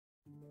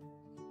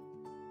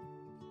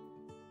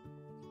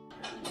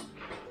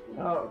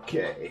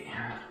Okay.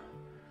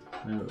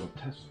 Now we'll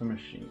test the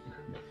machine.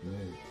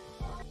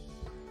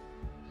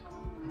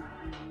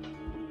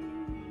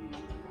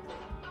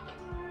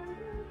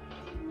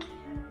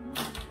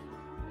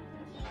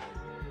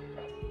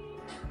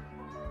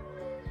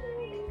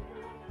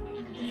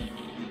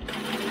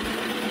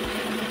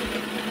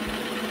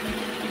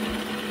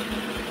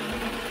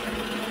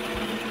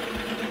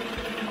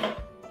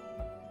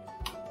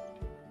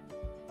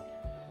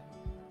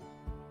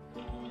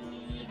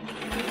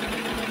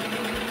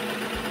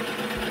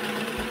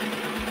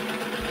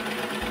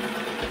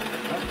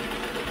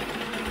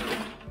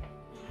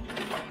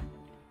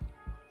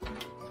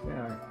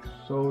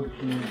 So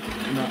he's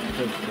not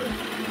so good.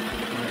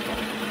 My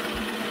fault.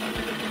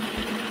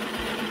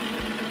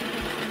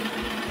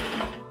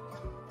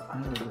 I'm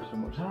gonna give some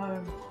more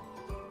time.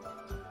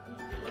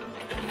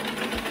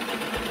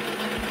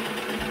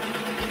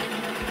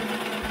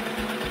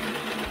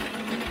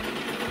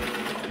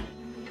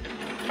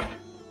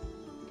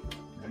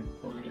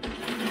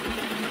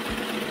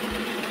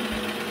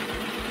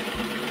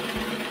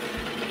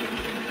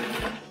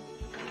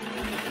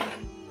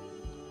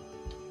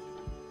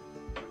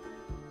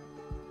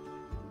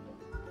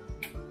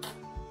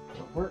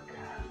 Work.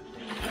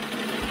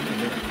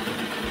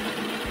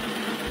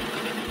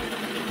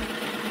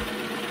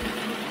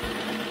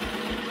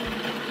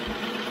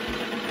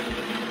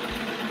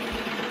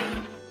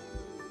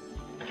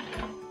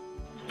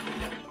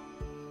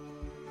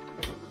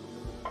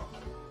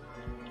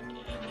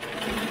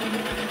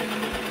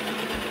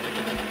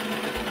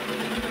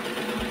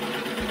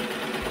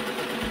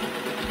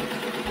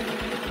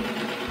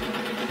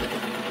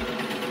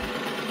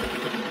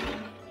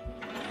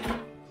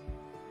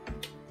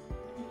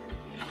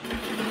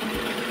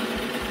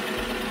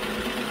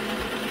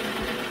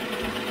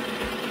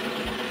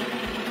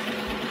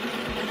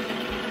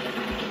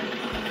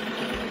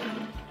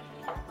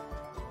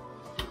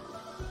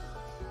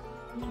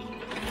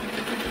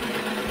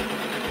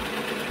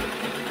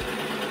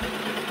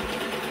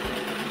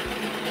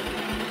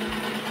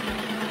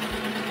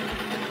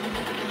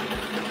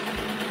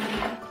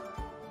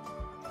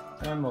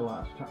 And the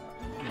last time.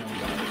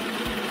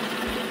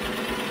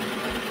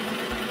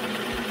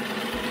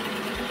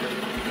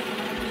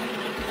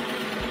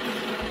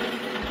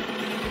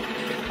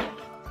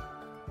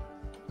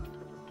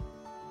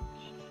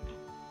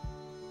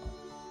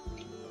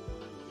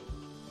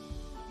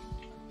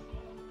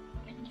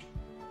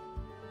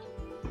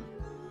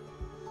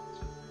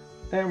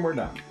 And we're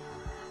done.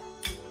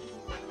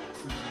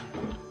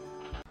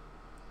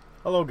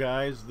 Hello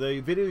guys, the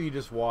video you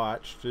just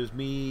watched is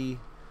me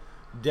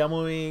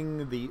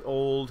demoing the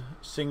old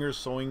Singer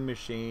sewing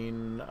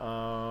machine.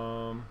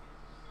 I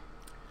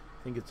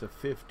think it's a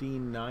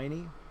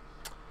 1590,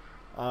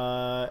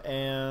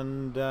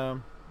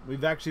 and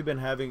we've actually been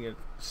having it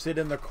sit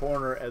in the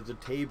corner as a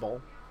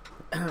table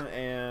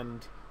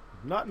and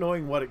not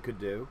knowing what it could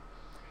do.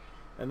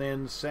 And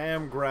then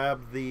Sam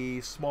grabbed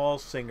the small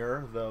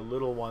Singer, the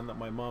little one that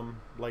my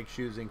mom likes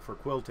using for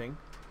quilting.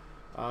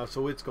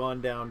 So it's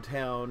gone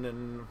downtown,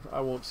 and I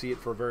won't see it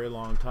for a very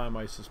long time,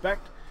 I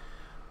suspect.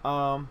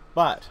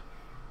 But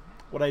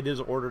what I did is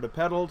ordered a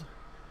pedal,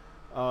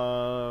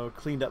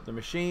 cleaned up the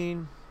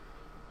machine,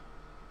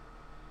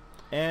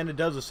 and it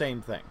does the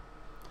same thing.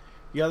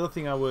 The other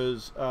thing I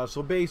was,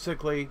 so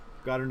basically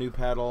got a new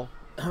pedal,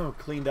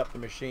 cleaned up the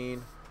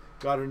machine,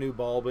 got a new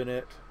bulb in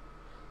it,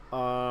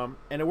 and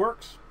it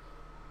works.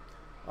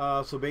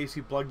 So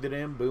basically plugged it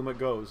in, boom, it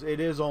goes. It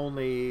is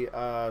only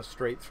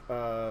straight,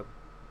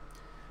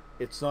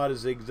 it's not a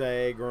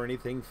zigzag or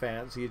anything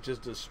fancy, it's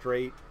just a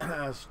straight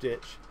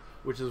stitch,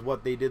 which is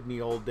what they did in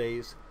the old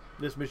days.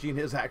 This machine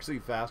is actually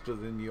faster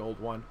than the old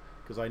one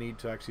because I need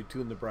to actually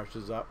tune the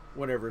brushes up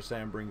whenever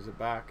Sam brings it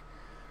back.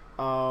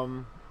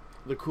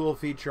 The cool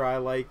feature I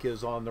like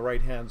is on the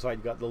right hand side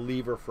you got the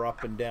lever for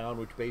up and down,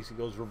 which basically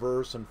goes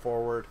reverse and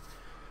forward.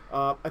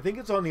 I think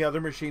it's on the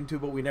other machine too,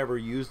 but we never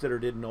used it or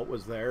didn't know it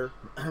was there.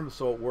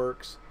 So it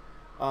works.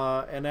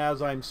 And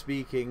as I'm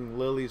speaking,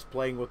 Lily's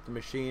playing with the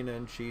machine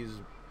and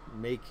she's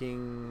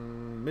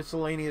making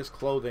miscellaneous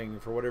clothing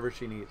for whatever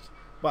she needs.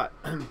 But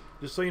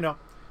just so you know,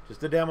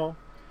 just a demo.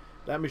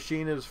 That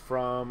machine is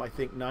from, I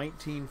think,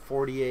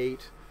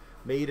 1948,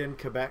 made in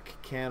Quebec,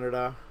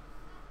 Canada.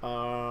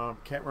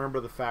 Can't remember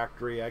the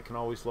factory. I can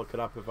always look it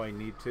up if I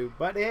need to.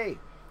 But hey,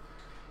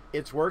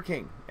 it's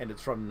working, and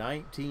it's from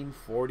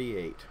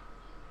 1948.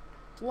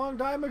 It's a long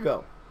time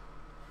ago.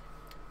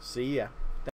 See ya.